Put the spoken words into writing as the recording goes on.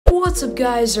What's up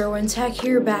guys, IrwinTech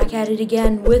here, back at it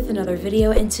again with another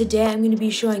video, and today I'm going to be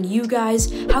showing you guys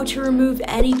how to remove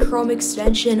any Chrome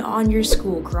extension on your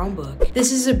school Chromebook.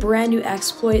 This is a brand new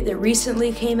exploit that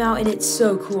recently came out and it's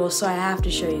so cool, so I have to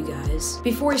show you guys.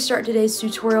 Before we start today's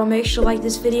tutorial, make sure to like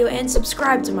this video and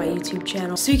subscribe to my YouTube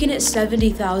channel so you can hit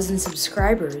 70,000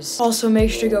 subscribers. Also make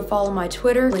sure to go follow my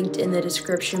Twitter, linked in the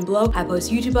description below. I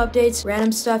post YouTube updates,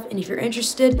 random stuff, and if you're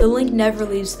interested, the link never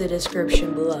leaves the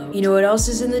description below. You know what else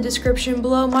is in the description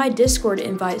below? My Discord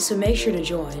invite, so make sure to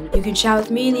join. You can chat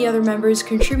with me and the other members,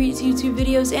 contribute to YouTube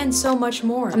videos, and so much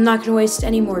more. I'm not gonna waste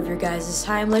any more of your guys'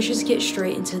 time. Let's just get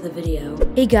straight into the video.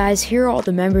 Hey guys, here are all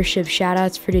the membership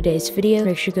shoutouts for today's video.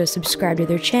 Make sure to go subscribe to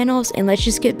their channels, and let's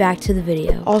just get back to the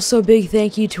video. Also, big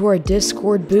thank you to our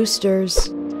Discord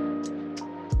boosters.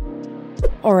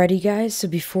 Alrighty guys, so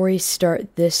before we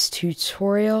start this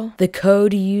tutorial, the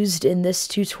code used in this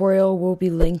tutorial will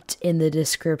be linked in the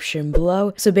description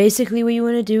below. So basically what you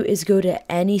want to do is go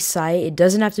to any site. It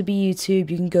doesn't have to be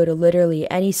YouTube. You can go to literally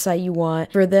any site you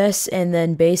want for this, and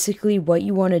then basically what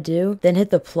you want to do, then hit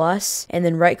the plus and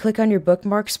then right click on your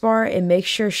bookmarks bar and make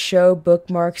sure show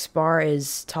bookmarks bar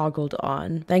is toggled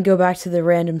on. Then go back to the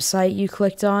random site you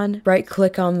clicked on, right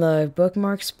click on the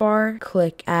bookmarks bar,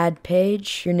 click add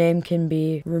page. Your name can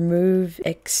be remove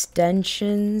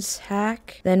extensions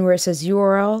hack, then where it says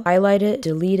URL, highlight it,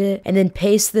 delete it, and then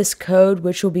paste this code,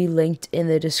 which will be linked in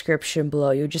the description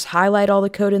below. You'll just highlight all the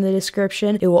code in the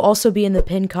description. It will also be in the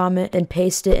pinned comment, and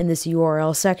paste it in this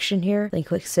URL section here, then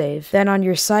click save. Then on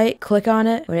your site, click on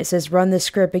it. When it says run the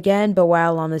script again, but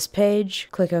while on this page,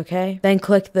 click OK. Then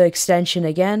click the extension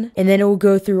again, and then it will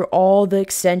go through all the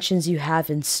extensions you have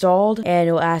installed, and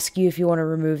it will ask you if you want to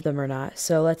remove them or not.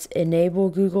 So let's enable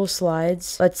Google Slides.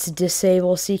 Let's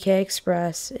disable CK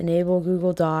Express, enable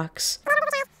Google Docs.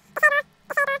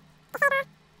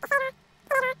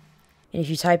 And if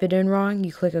you type it in wrong,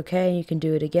 you click OK and you can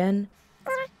do it again.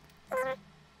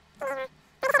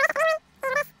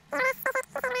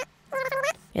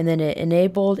 And then it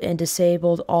enabled and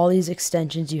disabled all these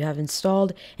extensions you have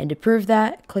installed. And to prove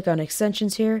that, click on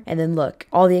extensions here, and then look,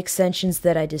 all the extensions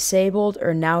that I disabled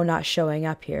are now not showing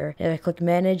up here. If I click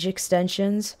manage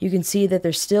extensions, you can see that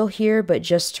they're still here but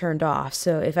just turned off.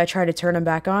 So if I try to turn them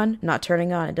back on, not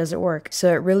turning on, it doesn't work.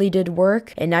 So it really did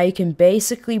work, and now you can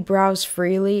basically browse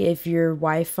freely if your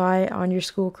Wi-Fi on your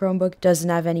school Chromebook doesn't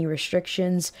have any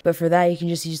restrictions. But for that, you can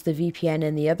just use the VPN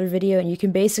in the other video, and you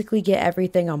can basically get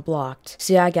everything unblocked.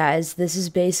 So yeah guys, this is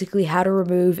basically how to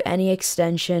remove any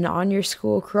extension on your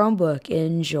school Chromebook.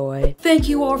 Enjoy. Thank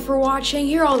you all for watching.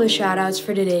 Here are all the shoutouts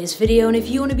for today's video, and if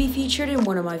you want to be featured in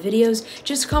one of my videos,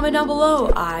 just comment down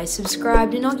below. I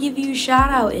subscribed and I'll give you a shout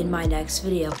out in my next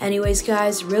video. Anyways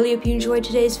guys, really hope you enjoyed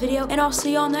today's video, and I'll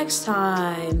see y'all next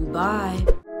time.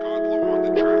 Bye.